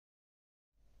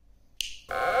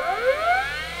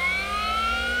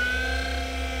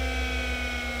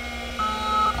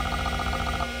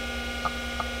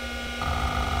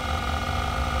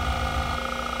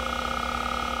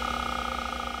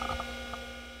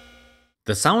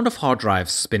The sound of hard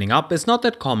drives spinning up is not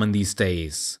that common these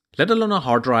days, let alone a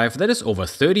hard drive that is over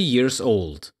 30 years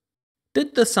old.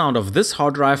 Did the sound of this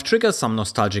hard drive trigger some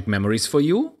nostalgic memories for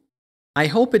you? I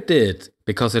hope it did,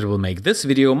 because it will make this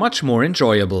video much more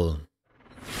enjoyable.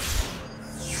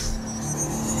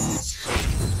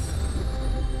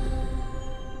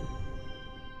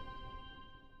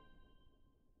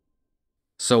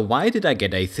 So why did I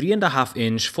get a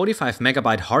 3.5-inch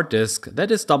 45MB hard disk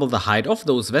that is double the height of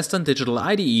those Western Digital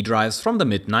IDE drives from the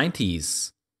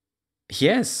mid-90s?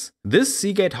 Yes, this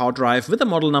Seagate hard drive with the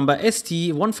model number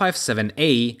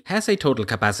ST-157A has a total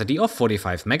capacity of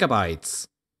 45MB.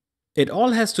 It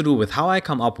all has to do with how I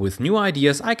come up with new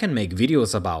ideas I can make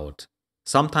videos about.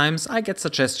 Sometimes I get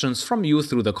suggestions from you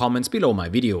through the comments below my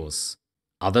videos.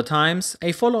 Other times,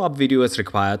 a follow-up video is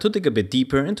required to dig a bit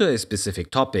deeper into a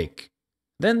specific topic.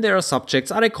 Then there are subjects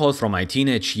I recall from my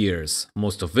teenage years,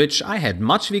 most of which I had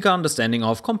much weaker understanding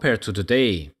of compared to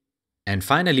today. And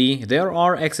finally, there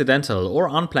are accidental or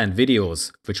unplanned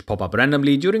videos, which pop up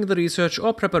randomly during the research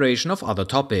or preparation of other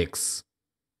topics.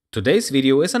 Today's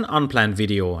video is an unplanned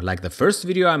video, like the first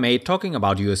video I made talking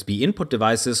about USB input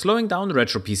devices slowing down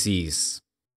retro PCs.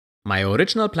 My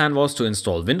original plan was to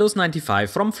install Windows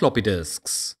 95 from floppy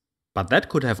disks, but that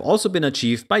could have also been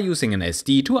achieved by using an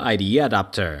SD to IDE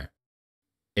adapter.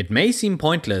 It may seem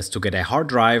pointless to get a hard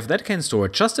drive that can store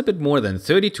just a bit more than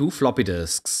 32 floppy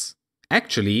disks.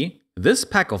 Actually, this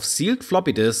pack of sealed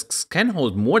floppy disks can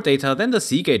hold more data than the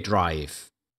Seagate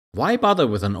drive. Why bother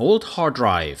with an old hard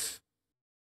drive?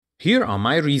 Here are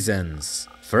my reasons.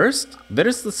 First, there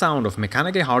is the sound of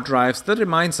mechanical hard drives that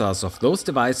reminds us of those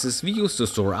devices we used to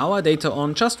store our data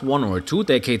on just 1 or 2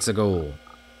 decades ago.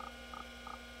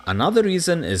 Another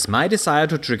reason is my desire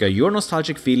to trigger your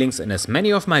nostalgic feelings in as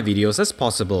many of my videos as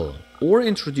possible, or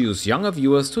introduce younger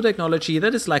viewers to technology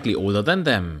that is likely older than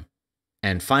them.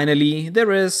 And finally,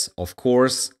 there is, of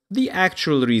course, the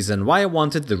actual reason why I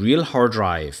wanted the real hard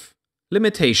drive: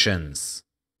 limitations.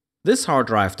 This hard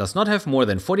drive does not have more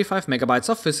than 45MB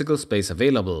of physical space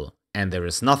available, and there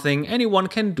is nothing anyone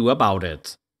can do about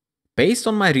it. Based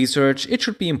on my research, it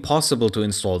should be impossible to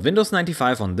install Windows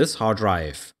 95 on this hard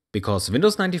drive, because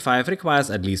Windows 95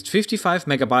 requires at least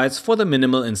 55MB for the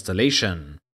minimal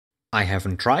installation. I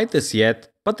haven't tried this yet,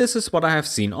 but this is what I have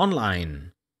seen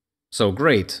online. So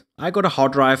great, I got a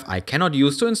hard drive I cannot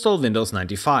use to install Windows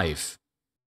 95.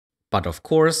 But of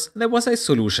course, there was a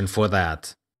solution for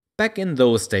that. Back in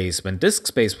those days when disk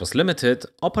space was limited,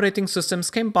 operating systems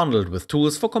came bundled with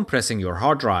tools for compressing your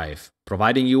hard drive,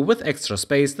 providing you with extra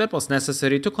space that was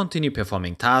necessary to continue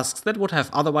performing tasks that would have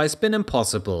otherwise been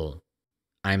impossible.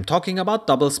 I'm talking about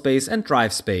Double Space and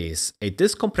Drive Space, a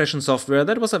disk compression software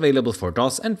that was available for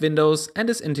DOS and Windows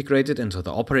and is integrated into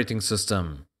the operating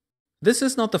system. This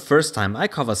is not the first time I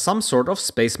cover some sort of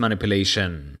space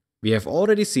manipulation. We have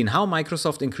already seen how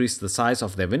Microsoft increased the size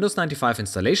of their Windows 95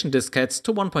 installation diskettes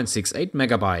to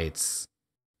 1.68MB.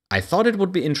 I thought it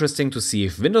would be interesting to see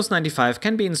if Windows 95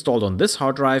 can be installed on this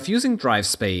hard drive using drive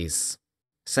space.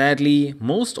 Sadly,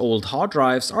 most old hard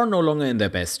drives are no longer in their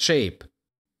best shape.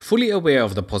 Fully aware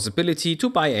of the possibility to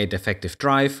buy a defective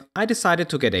drive, I decided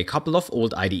to get a couple of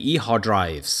old IDE hard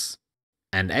drives.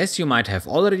 And as you might have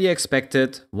already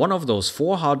expected, one of those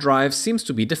 4 hard drives seems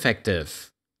to be defective.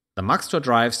 The Maxtor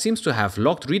drive seems to have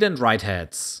locked read and write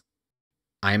heads.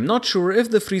 I'm not sure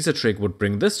if the freezer trick would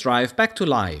bring this drive back to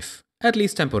life, at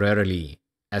least temporarily.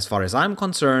 As far as I'm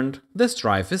concerned, this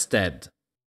drive is dead.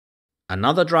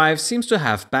 Another drive seems to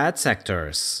have bad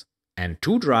sectors, and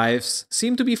 2 drives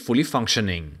seem to be fully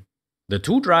functioning. The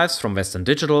 2 drives from Western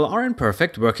Digital are in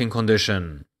perfect working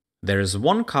condition. There is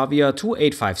one Cavia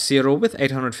 2850 with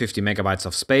 850MB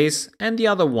of space, and the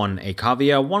other one a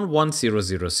Cavia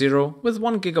 11000 with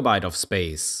 1GB of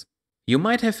space. You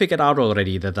might have figured out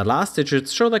already that the last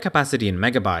digits show the capacity in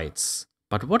megabytes.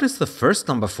 But what is the first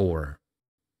number for?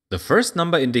 The first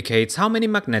number indicates how many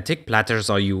magnetic platters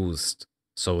are used.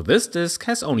 So this disk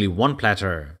has only 1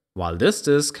 platter, while this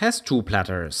disk has 2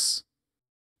 platters.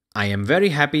 I am very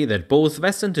happy that both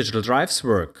Western Digital drives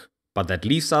work, but that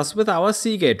leaves us with our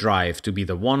Seagate drive to be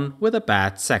the one with the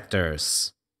bad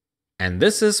sectors. And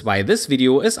this is why this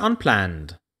video is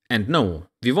unplanned. And no,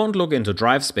 we won't look into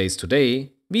drive space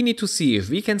today. We need to see if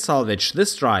we can salvage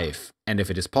this drive, and if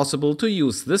it is possible to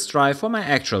use this drive for my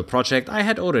actual project I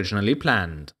had originally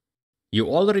planned. You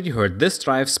already heard this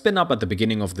drive spin up at the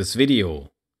beginning of this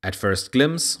video. At first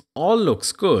glimpse, all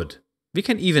looks good. We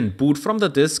can even boot from the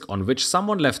disk on which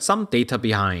someone left some data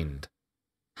behind.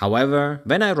 However,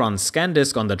 when I run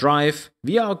Scandisk on the drive,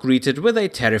 we are greeted with a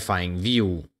terrifying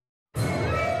view.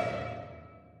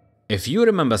 If you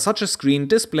remember such a screen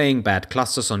displaying bad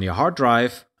clusters on your hard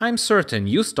drive, I'm certain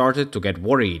you started to get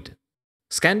worried.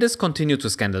 Scandisk continued to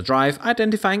scan the drive,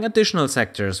 identifying additional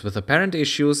sectors with apparent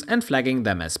issues and flagging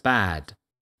them as bad.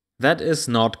 That is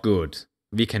not good.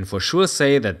 We can for sure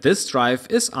say that this drive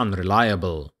is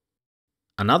unreliable.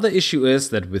 Another issue is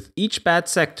that with each bad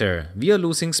sector, we are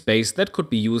losing space that could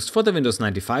be used for the Windows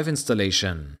 95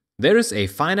 installation. There is a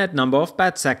finite number of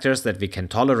bad sectors that we can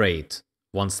tolerate.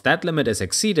 Once that limit is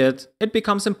exceeded, it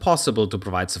becomes impossible to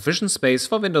provide sufficient space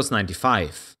for Windows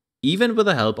 95, even with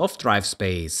the help of drive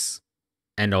space.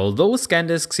 And although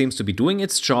Scandisk seems to be doing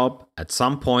its job, at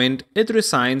some point it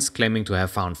resigns, claiming to have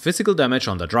found physical damage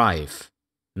on the drive.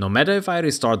 No matter if I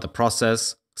restart the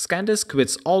process, Scandisk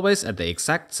quits always at the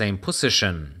exact same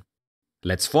position.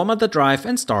 Let's format the drive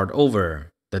and start over.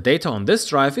 The data on this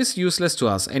drive is useless to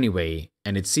us anyway,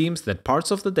 and it seems that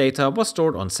parts of the data was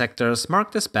stored on sectors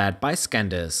marked as bad by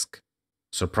Scandisk.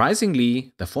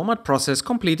 Surprisingly, the format process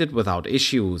completed without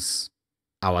issues.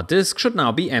 Our disk should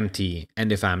now be empty, and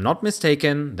if I am not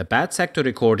mistaken, the bad sector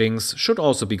recordings should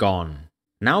also be gone.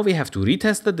 Now we have to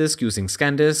retest the disk using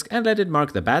Scandisk and let it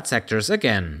mark the bad sectors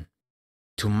again.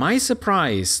 To my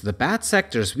surprise, the bad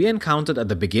sectors we encountered at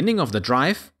the beginning of the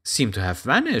drive seem to have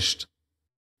vanished.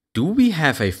 Do we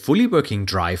have a fully working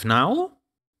drive now?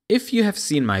 If you have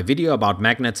seen my video about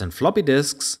magnets and floppy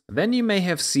disks, then you may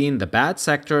have seen the bad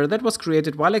sector that was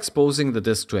created while exposing the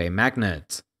disk to a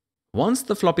magnet. Once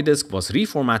the floppy disk was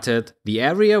reformatted, the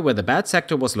area where the bad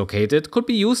sector was located could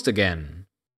be used again.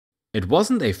 It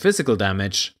wasn't a physical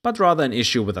damage, but rather an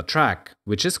issue with a track,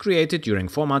 which is created during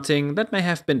formatting that may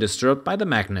have been disturbed by the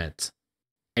magnet.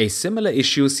 A similar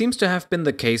issue seems to have been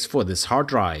the case for this hard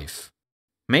drive.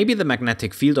 Maybe the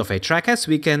magnetic field of a track has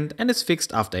weakened and is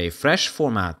fixed after a fresh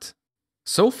format.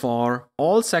 So far,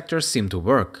 all sectors seem to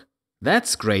work.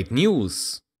 That's great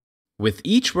news! With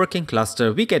each working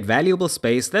cluster, we get valuable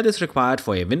space that is required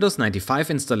for a Windows 95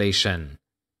 installation.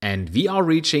 And we are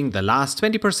reaching the last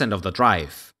 20% of the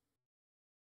drive.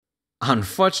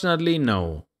 Unfortunately,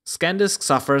 no. Scandisk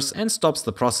suffers and stops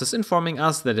the process, informing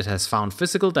us that it has found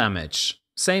physical damage,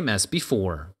 same as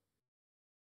before.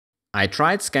 I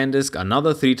tried Scandisk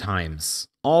another 3 times,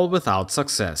 all without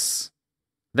success.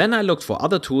 Then I looked for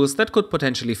other tools that could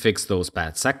potentially fix those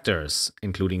bad sectors,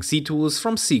 including C tools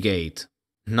from Seagate.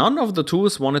 None of the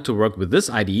tools wanted to work with this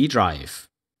IDE drive.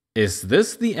 Is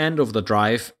this the end of the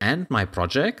drive and my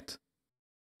project?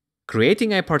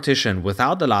 Creating a partition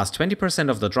without the last 20%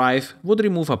 of the drive would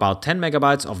remove about 10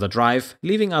 MB of the drive,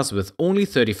 leaving us with only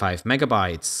 35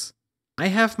 MB. I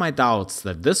have my doubts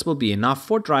that this will be enough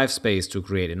for drive space to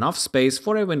create enough space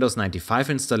for a Windows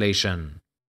 95 installation.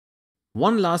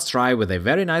 One last try with a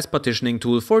very nice partitioning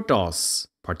tool for DOS,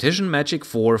 Partition Magic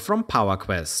 4 from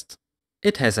PowerQuest.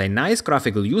 It has a nice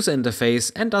graphical user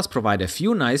interface and does provide a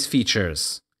few nice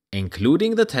features,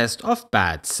 including the test of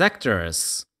bad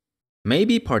sectors.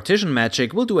 Maybe Partition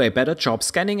Magic will do a better job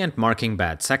scanning and marking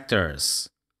bad sectors.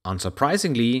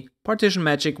 Unsurprisingly, Partition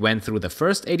Magic went through the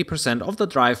first 80% of the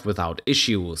drive without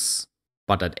issues.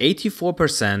 But at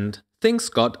 84%, things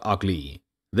got ugly.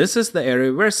 This is the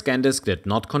area where Scandisk did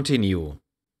not continue.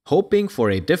 Hoping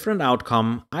for a different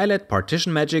outcome, I let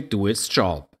Partition Magic do its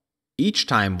job. Each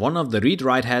time one of the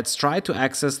read-write heads tried to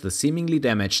access the seemingly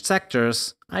damaged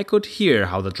sectors, I could hear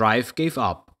how the drive gave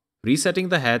up, resetting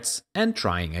the heads and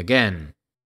trying again.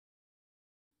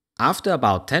 After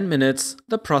about 10 minutes,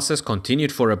 the process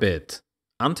continued for a bit,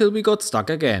 until we got stuck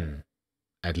again.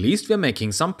 At least we're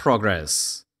making some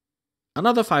progress.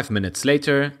 Another 5 minutes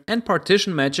later, and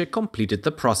Partition Magic completed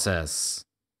the process.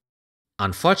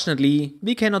 Unfortunately,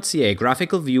 we cannot see a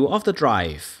graphical view of the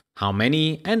drive, how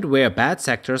many and where bad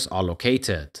sectors are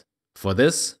located. For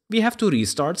this, we have to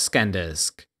restart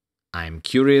Scandisk. I'm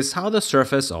curious how the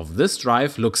surface of this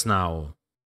drive looks now.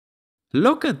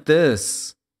 Look at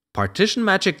this! Partition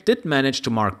Magic did manage to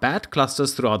mark bad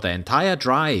clusters throughout the entire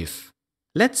drive.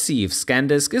 Let's see if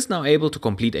Scandisk is now able to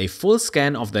complete a full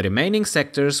scan of the remaining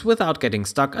sectors without getting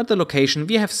stuck at the location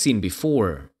we have seen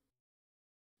before.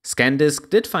 Scandisk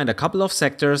did find a couple of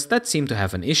sectors that seem to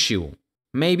have an issue.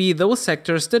 Maybe those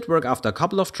sectors did work after a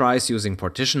couple of tries using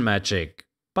Partition Magic.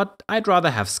 But I'd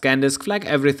rather have Scandisk flag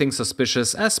everything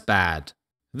suspicious as bad.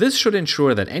 This should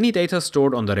ensure that any data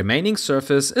stored on the remaining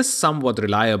surface is somewhat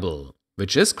reliable,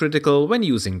 which is critical when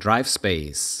using drive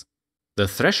space. The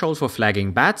threshold for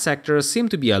flagging bad sectors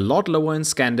seemed to be a lot lower in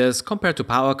Scandisk compared to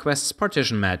PowerQuest's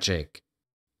Partition Magic.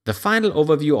 The final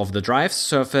overview of the drive's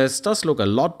surface does look a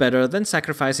lot better than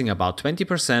sacrificing about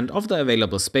 20% of the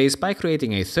available space by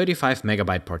creating a 35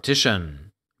 MB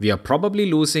partition. We are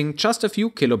probably losing just a few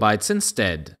kilobytes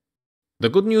instead. The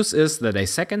good news is that a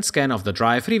second scan of the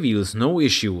drive reveals no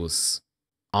issues.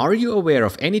 Are you aware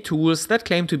of any tools that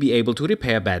claim to be able to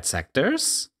repair bad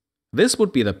sectors? This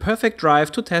would be the perfect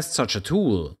drive to test such a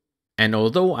tool. And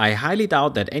although I highly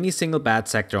doubt that any single bad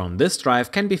sector on this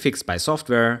drive can be fixed by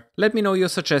software, let me know your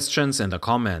suggestions in the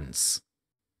comments.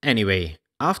 Anyway,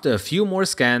 after a few more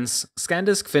scans,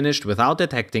 Scandisk finished without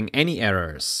detecting any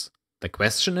errors. The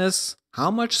question is, how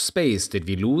much space did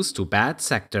we lose to bad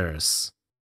sectors?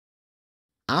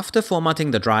 After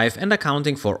formatting the drive and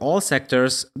accounting for all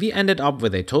sectors, we ended up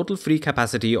with a total free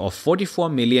capacity of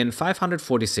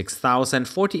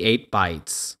 44,546,048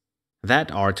 bytes. That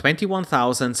are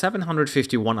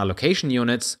 21,751 allocation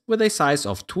units with a size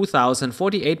of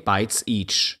 2,048 bytes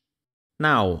each.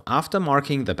 Now, after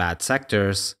marking the bad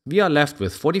sectors, we are left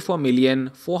with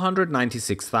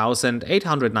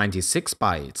 44,496,896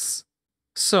 bytes.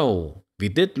 So, we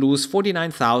did lose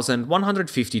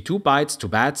 49,152 bytes to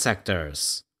bad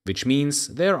sectors, which means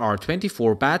there are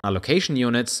 24 bad allocation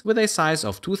units with a size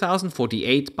of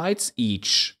 2048 bytes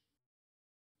each.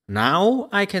 Now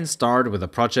I can start with a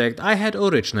project I had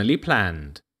originally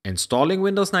planned, installing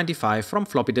Windows 95 from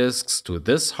floppy disks to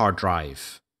this hard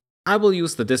drive. I will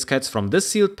use the diskettes from this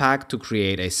sealed pack to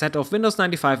create a set of Windows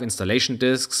 95 installation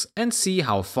disks and see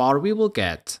how far we will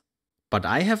get. But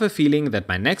I have a feeling that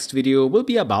my next video will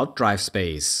be about drive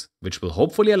space, which will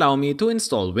hopefully allow me to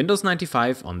install Windows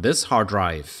 95 on this hard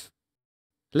drive.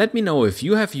 Let me know if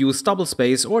you have used double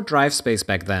space or drive space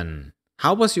back then.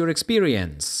 How was your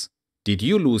experience? Did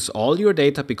you lose all your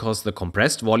data because the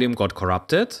compressed volume got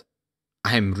corrupted?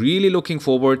 I'm really looking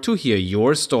forward to hear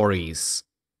your stories.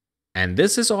 And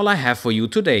this is all I have for you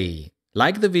today.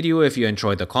 Like the video if you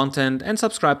enjoyed the content and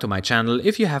subscribe to my channel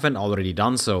if you haven't already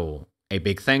done so. A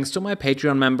big thanks to my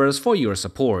Patreon members for your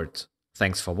support.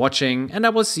 Thanks for watching and I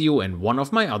will see you in one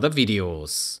of my other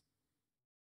videos.